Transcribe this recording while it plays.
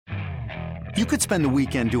You could spend the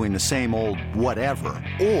weekend doing the same old whatever,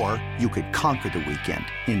 or you could conquer the weekend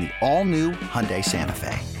in the all-new Hyundai Santa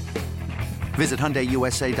Fe. Visit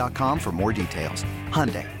HyundaiUSA.com for more details.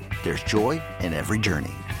 Hyundai, there's joy in every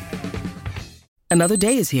journey. Another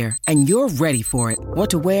day is here, and you're ready for it. What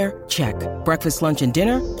to wear? Check. Breakfast, lunch, and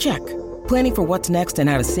dinner? Check. Planning for what's next and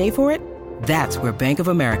how to save for it? That's where Bank of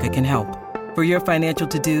America can help. For your financial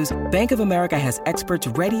to-dos, Bank of America has experts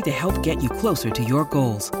ready to help get you closer to your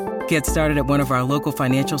goals. Get started at one of our local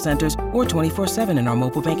financial centers or 24/7 in our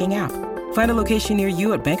mobile banking app. Find a location near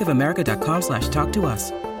you at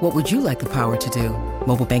bankofamerica.com/talktous. What would you like the power to do?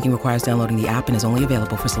 Mobile banking requires downloading the app and is only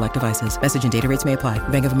available for select devices. Message and data rates may apply.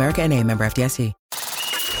 Bank of America N.A., member FDIC.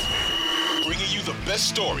 Bringing you the best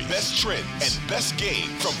story, best trends, and best game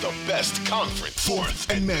from the best conference. Fourth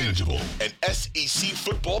and Manageable, an SEC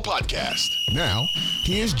football podcast. Now,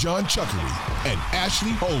 here's John Chuckery and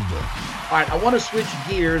Ashley Holder. All right, I want to switch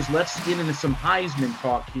gears. Let's get into some Heisman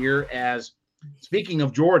talk here. As speaking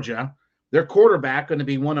of Georgia, their quarterback going to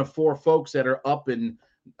be one of four folks that are up in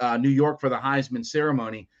New York for the Heisman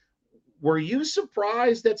ceremony. Were you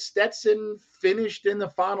surprised that Stetson finished in the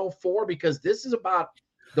Final Four? Because this is about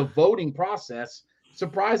the voting process.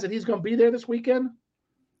 Surprised that he's going to be there this weekend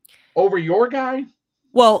over your guy?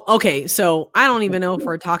 Well, okay, so I don't even know if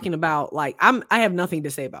we're talking about I have nothing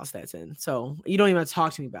to say about Stetson, so you don't even have to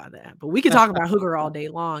talk to me about that. But we could talk about Hooker all day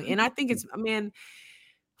long, and I think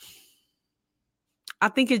I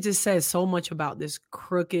think it just says so much about this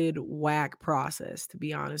crooked, whack process, to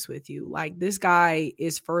be honest with you. Like, this guy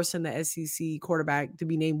is first in the SEC quarterback to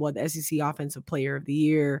be named the SEC Offensive Player of the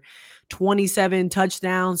Year, 27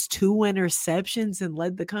 touchdowns, 2 interceptions, and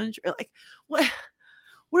led the country. Like,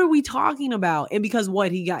 what are we talking about? And because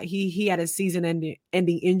he had a season-ending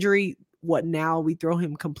injury. What, now we throw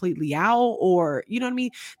him completely out? Or, you know what I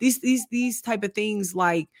mean? These type of things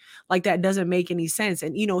like that doesn't make any sense.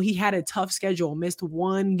 And, he had a tough schedule, missed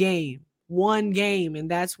one game.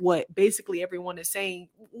 And that's what basically everyone is saying,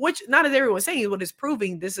 which not as everyone's saying, what is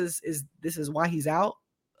proving this is why he's out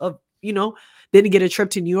of, didn't get a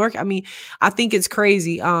trip to New York. I mean, I think it's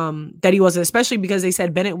crazy that he wasn't, especially because they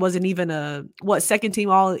said Bennett wasn't even a second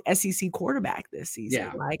team all SEC quarterback this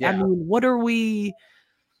season. Yeah. I mean, what are we?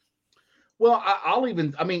 Well,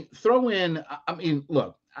 throw in,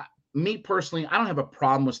 look, me personally, I don't have a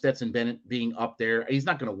problem with Stetson Bennett being up there. He's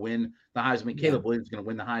not going to win the Heisman. Caleb Williams is going to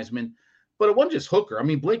win the Heisman. But it wasn't just Hooker. I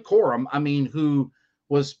mean, Blake Corum, who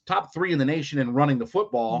was top 3 in the nation in running the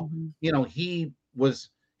football, he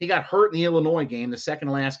got hurt in the Illinois game, the second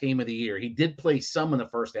to last game of the year. He did play some in the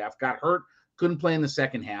first half, got hurt, couldn't play in the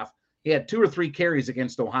second half. He had 2 or 3 carries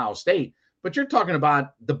against Ohio State. But you're talking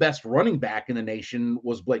about the best running back in the nation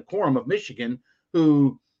was Blake Corum of Michigan,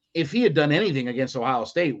 who, if he had done anything against Ohio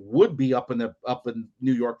State, would be up in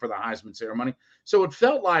New York for the Heisman ceremony. So it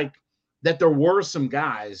felt like that there were some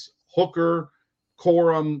guys, Hooker,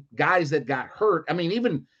 Corum, guys that got hurt. I mean,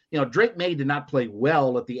 even, Drake May did not play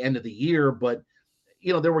well at the end of the year, but,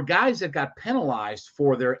 there were guys that got penalized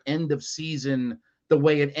for their end of season, the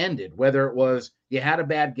way it ended, whether it was you had a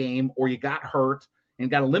bad game or you got hurt and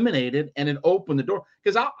got eliminated, and it opened the door.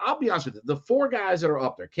 Because I'll be honest with you, the 4 guys that are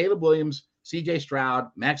up there, Caleb Williams, C.J. Stroud,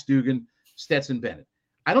 Max Duggan, Stetson Bennett,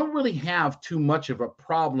 I don't really have too much of a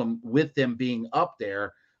problem with them being up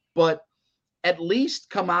there, but at least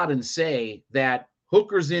come out and say that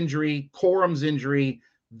Hooker's injury, Corum's injury,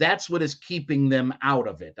 that's what is keeping them out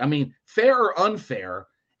of it. I mean, fair or unfair,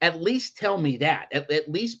 at least tell me that. At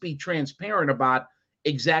least be transparent about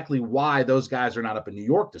exactly why those guys are not up in New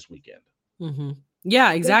York this weekend. Mm-hmm.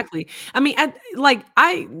 Yeah, exactly. I mean,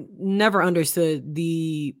 I never understood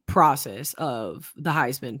the process of the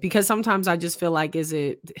Heisman, because sometimes I just feel like,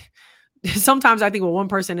 sometimes I think with one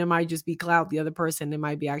person, it might just be clout. The other person, it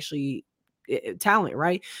might be actually talent,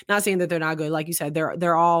 right? Not saying that they're not good. Like you said,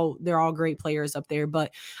 they're all great players up there,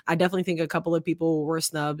 but I definitely think a couple of people were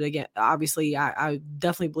snubbed. Again, obviously, I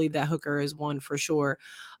definitely believe that Hooker is one for sure.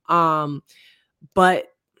 But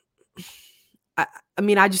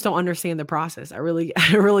I just don't understand the process. I really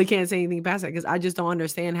can't say anything past that, because I just don't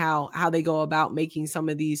understand how they go about making some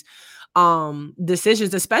of these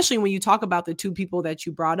decisions, especially when you talk about the 2 people that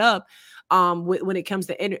you brought up when it comes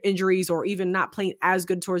to injuries or even not playing as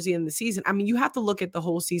good towards the end of the season. I mean, you have to look at the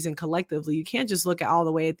whole season collectively. You can't just look at all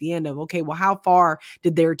the way at the end of, okay, well, how far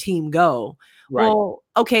did their team go? Right. Well,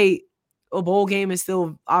 okay, a bowl game is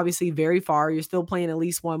still obviously very far. You're still playing at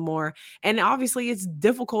least one more. And obviously it's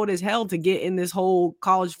difficult as hell to get in this whole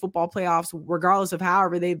college football playoffs, regardless of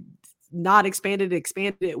however they've not expanded,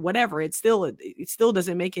 whatever. It still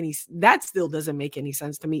doesn't make any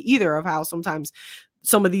sense to me either, of how sometimes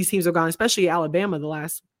some of these teams have gone, especially Alabama the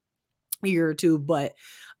last year or two, but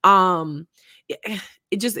it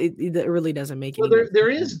really doesn't make any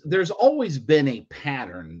sense. There's always been a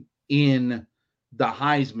pattern in the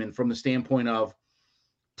Heisman from the standpoint of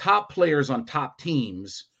top players on top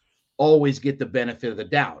teams always get the benefit of the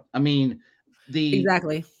doubt. I mean, the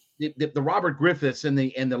Robert Griffiths and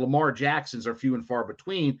the Lamar Jacksons are few and far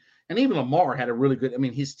between. And even Lamar had a really good,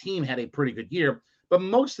 his team had a pretty good year. But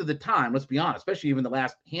most of the time, let's be honest, especially even the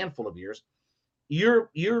last handful of years, you're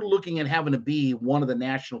looking at having to be one of the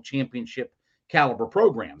national championship caliber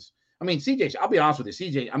programs. CJ, I'll be honest with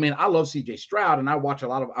you, CJ, I love CJ Stroud, and I watch a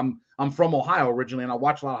lot of, I'm from Ohio originally, and I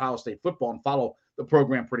watch a lot of Ohio State football and follow the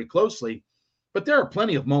program pretty closely. But there are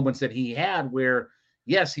plenty of moments that he had where,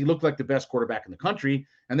 yes, he looked like the best quarterback in the country.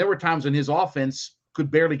 And there were times when his offense could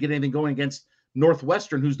barely get anything going against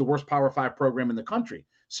Northwestern, who's the worst Power 5 program in the country.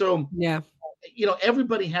 So,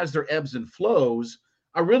 everybody has their ebbs and flows.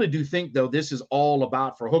 I really do think, though, this is all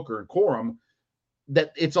about, for Hooker and Corum,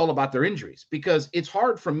 that it's all about their injuries, because it's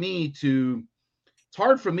hard for me to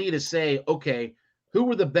say, okay, who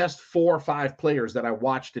were the best 4 or 5 players that I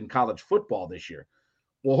watched in college football this year?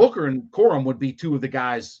 Well, Hooker and Corum would be 2 of the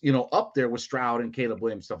guys, up there with Stroud and Caleb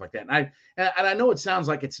Williams, stuff like that. And I know it sounds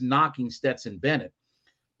like it's knocking Stetson Bennett,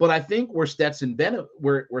 but I think where Stetson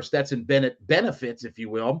Bennett benefits, if you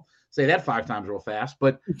will, say that 5 times real fast,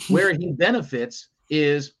 but where he benefits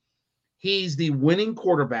is he's the winning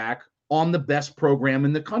quarterback on the best program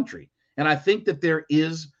in the country. And I think that there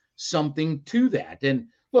is something to that. And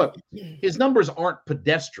look, his numbers aren't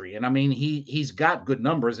pedestrian. He's got good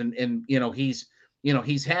numbers, and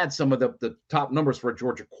he's had some of the top numbers for a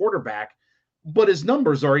Georgia quarterback, but his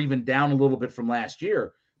numbers are even down a little bit from last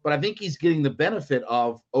year. But I think he's getting the benefit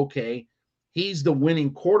of, okay, he's the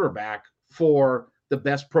winning quarterback for the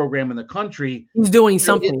best program in the country. He's doing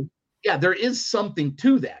something. There is something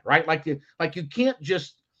to that, right? Like you can't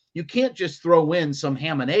just throw in some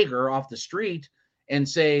ham and egger off the street and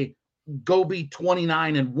say, go be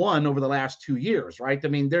 29-1 over the last 2 years, right?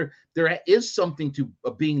 There is something to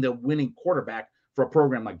being the winning quarterback for a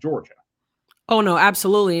program like Georgia. Oh no,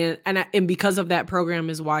 absolutely. And because of that program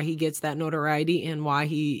is why he gets that notoriety and why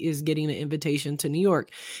he is getting the invitation to New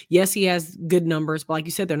York. Yes, he has good numbers, but like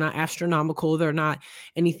you said, they're not astronomical. They're not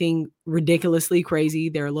anything ridiculously crazy.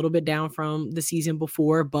 They're a little bit down from the season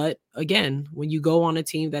before. But again, when you go on a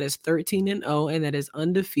team that is 13-0 and that is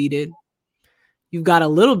undefeated, you've got a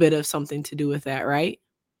little bit of something to do with that, right?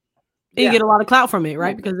 And you get a lot of clout from it,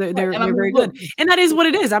 right? Because they're very good. And that is what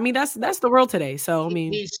it is. That's the world today. So,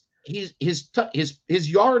 his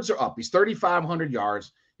yards are up. He's 3,500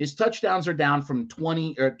 yards. His touchdowns are down from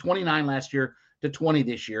 29 last year to 20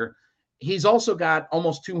 this year. He's also got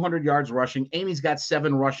almost 200 yards rushing, and he's got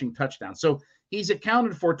 7 rushing touchdowns. So he's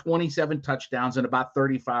accounted for 27 touchdowns and about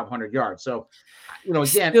 3,500 yards. So, again,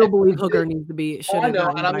 still believe Hooker needs to be. I know,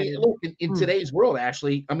 and look, in today's world,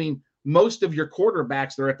 Ashley, most of your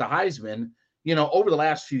quarterbacks that are at the Heisman, over the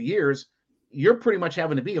last few years, you're pretty much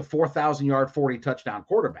having to be a 4,000-yard, 40-touchdown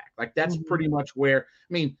quarterback. Like, that's pretty much where,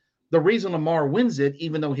 the reason Lamar wins it,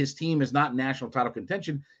 even though his team is not national title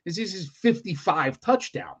contention, is he's 55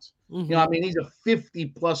 touchdowns. He's a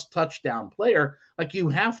 50-plus touchdown player. Like, you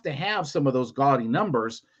have to have some of those gaudy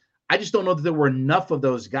numbers. I just don't know that there were enough of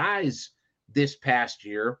those guys this past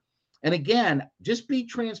year. And again, just be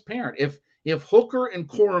transparent. If Hooker and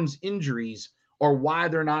Corum's injuries are why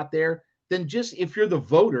they're not there, then just, if you're the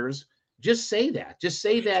voters, just say that. Just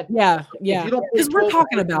say that. Yeah. Because we're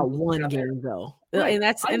talking about one game, though, right. and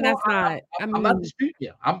that's not. I'm not disputing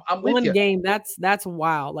you. I'm with one you. game. That's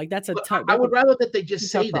wild. Like, that's a tough. I would rather that they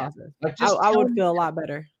just say that. Like, I would feel a lot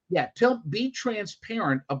better. Yeah, be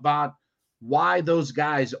transparent about why those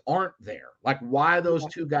guys aren't there. Like, why those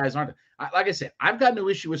 2 guys aren't there. Like I said, I've got no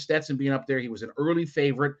issue with Stetson being up there. He was an early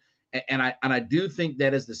favorite, and I do think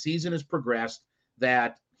that as the season has progressed,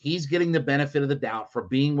 that he's getting the benefit of the doubt for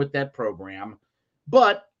being with that program.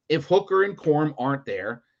 But if Hooker and Corum aren't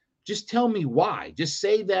there, just tell me why. Just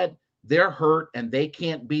say that they're hurt and they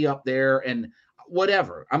can't be up there and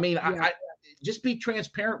whatever. I just be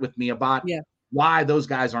transparent with me about why those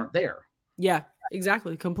guys aren't there. Yeah,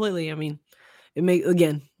 exactly. Completely. It makes,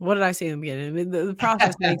 again, what did I say in the beginning? The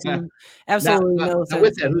process makes absolutely no sense.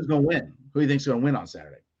 With that, who's going to win? Who do you think's going to win on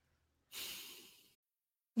Saturday?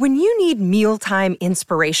 When you need mealtime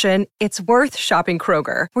inspiration, it's worth shopping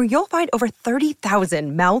Kroger, where you'll find over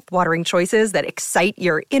 30,000 mouth-watering choices that excite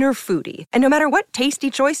your inner foodie. And no matter what tasty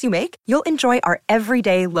choice you make, you'll enjoy our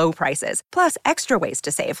everyday low prices, plus extra ways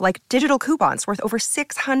to save, like digital coupons worth over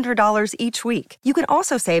 $600 each week. You can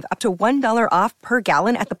also save up to $1 off per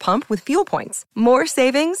gallon at the pump with fuel points. More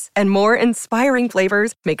savings and more inspiring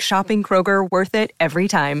flavors make shopping Kroger worth it every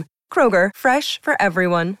time. Kroger, fresh for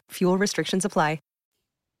everyone. Fuel restrictions apply.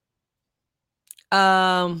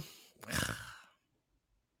 I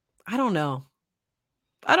don't know.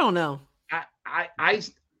 I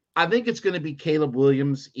think it's going to be Caleb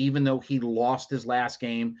Williams, even though he lost his last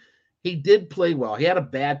game. He did play well. He had a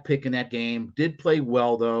bad pick in that game. Did play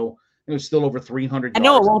well, though. It was still over 300 yards. I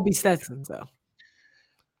know it won't be Stetson, though.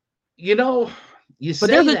 You know, but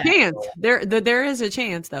there's a chance. There is a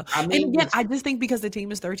chance, though. I mean, and again, I just think because the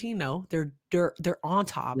team is 13-0, they're on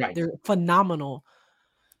top. Right. They're phenomenal.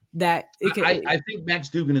 I think Max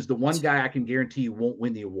Duggan is the one guy I can guarantee you won't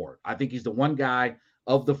win the award. I think he's the one guy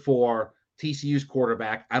of the four, TCU's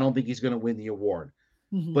quarterback. I don't think he's going to win the award.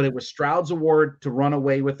 Mm-hmm. But it was Stroud's award to run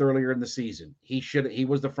away with earlier in the season. He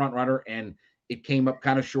was the front runner, and it came up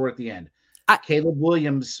kind of short at the end. Caleb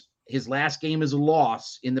Williams, his last game is a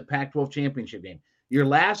loss in the Pac-12 championship game. Your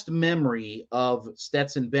last memory of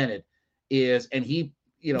Stetson Bennett is, and him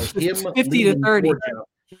 50-30.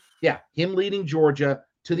 Him leading Georgia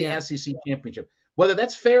to the SEC championship. Whether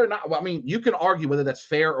that's fair or not, I mean, you can argue whether that's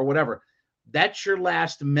fair or whatever. That's your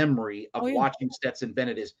last memory of watching Stetson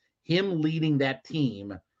Bennett, is him leading that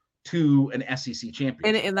team to an SEC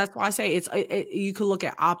championship. And that's why I say you could look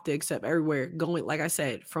at optics of everywhere going, like I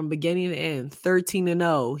said, from beginning to end,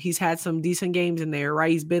 13-0. He's had some decent games in there,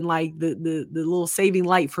 right? He's been like the little saving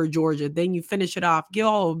light for Georgia. Then you finish it off,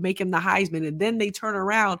 make him the Heisman, and then they turn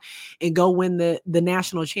around and go win the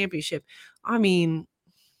national championship. I mean,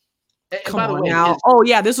 come on now.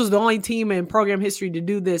 This was the only team in program history to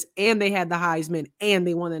do this, and they had the Heisman, and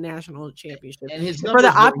they won the national championship. And for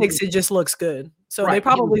the optics, it just looks good. So they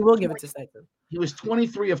probably will give it to Stetson. He was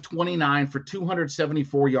 23 of 29 for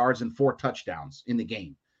 274 yards and 4 touchdowns in the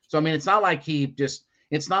game. So, I mean, it's not like he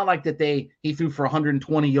threw for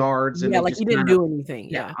 120 yards. And he didn't do anything.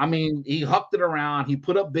 Yeah. I mean, he hucked it around. He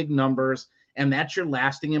put up big numbers, and that's your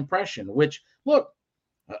lasting impression, which, look,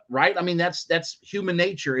 right? I mean, that's human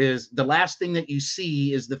nature. Is the last thing that you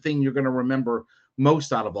see is the thing you're going to remember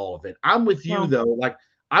most out of all of it. I'm with you, though. Like,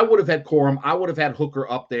 I would have had Corum. I would have had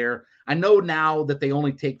Hooker up there. I know now that they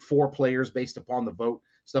only take 4 players based upon the vote,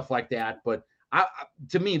 stuff like that. But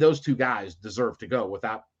to me, those 2 guys deserve to go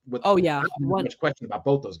without much question about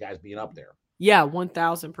both those guys being up there. Yeah,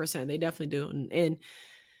 1,000%. They definitely do. And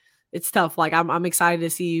it's tough. Like, I'm excited to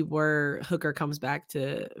see where Hooker comes back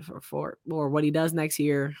to for or what he does next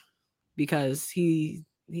year, because he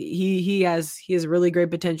has really great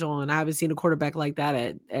potential, and I haven't seen a quarterback like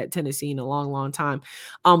that at Tennessee in a long, long time.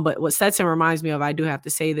 But what Stetson reminds me of, I do have to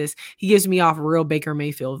say this, he gives me off real Baker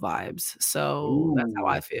Mayfield vibes. So that's how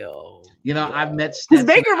I feel. I've met Stetson.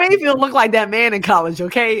 Baker Mayfield looked like that man in college,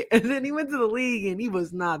 okay? And then he went to the league, and he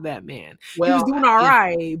was not that man. Well, he was doing all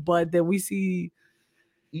right, but then we see.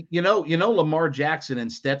 Lamar Jackson and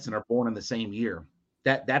Stetson are born in the same year.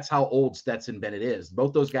 That's how old Stetson Bennett is.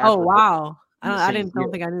 Both those guys. Oh, wow. I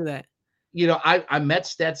don't think I knew that. I met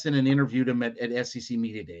Stetson and interviewed him at SEC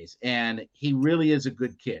Media Days, and he really is a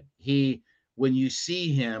good kid. When you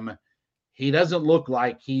see him, he doesn't look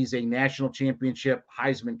like he's a national championship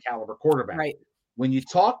Heisman caliber quarterback. Right. When you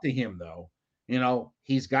talk to him, though,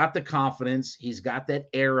 he's got the confidence. He's got that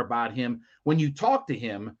air about him. When you talk to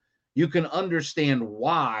him, you can understand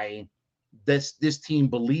why this team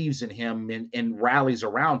believes in him and rallies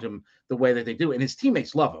around him the way that they do. And his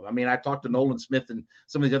teammates love him. I mean, I talked to Nolan Smith and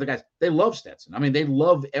some of these other guys. They love Stetson. I mean, they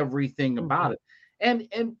love everything about it.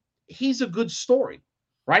 And he's a good story,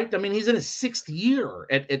 right? I mean, he's in his 6th year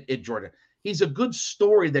at Georgia. He's a good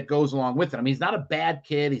story that goes along with it. I mean, he's not a bad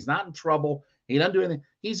kid. He's not in trouble. He doesn't do anything.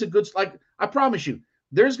 He's a good, I promise you,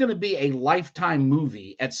 there's going to be a Lifetime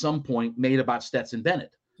movie at some point made about Stetson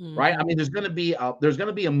Bennett. Right. I mean, there's going to be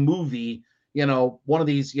a movie, one of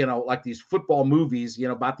these, like these football movies,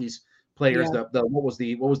 about these players. Yeah. What was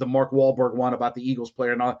the Mark Wahlberg one about the Eagles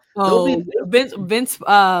player and all? Vince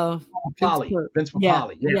Papale.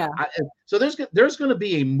 Yeah. So there's going to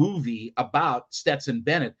be a movie about Stetson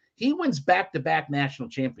Bennett. He wins back-to-back national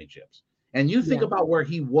championships, and you think about where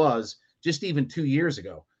he was just even 2 years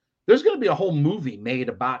ago. There's going to be a whole movie made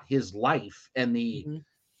about his life and the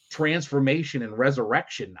transformation and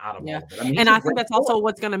resurrection out of all of it. I mean, and I think that's also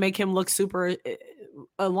what's going to make him look super,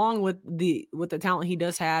 along with the talent he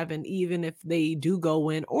does have. And even if they do go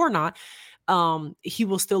win or not, he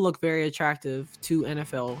will still look very attractive to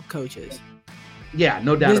NFL coaches. Yeah,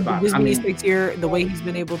 no doubt about it. I mean, 6 year, the way he's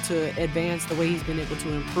been able to advance, the way he's been able to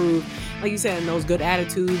improve, like you said, and those good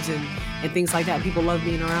attitudes and things like that. People love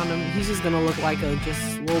being around him. He's just going to look like a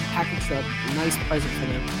just little package up, nice present for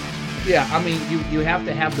them. Yeah, I mean, you have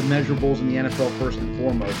to have the measurables in the NFL first and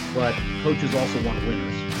foremost, but coaches also want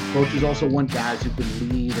winners. Coaches also want guys who can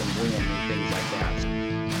lead and win and things like that.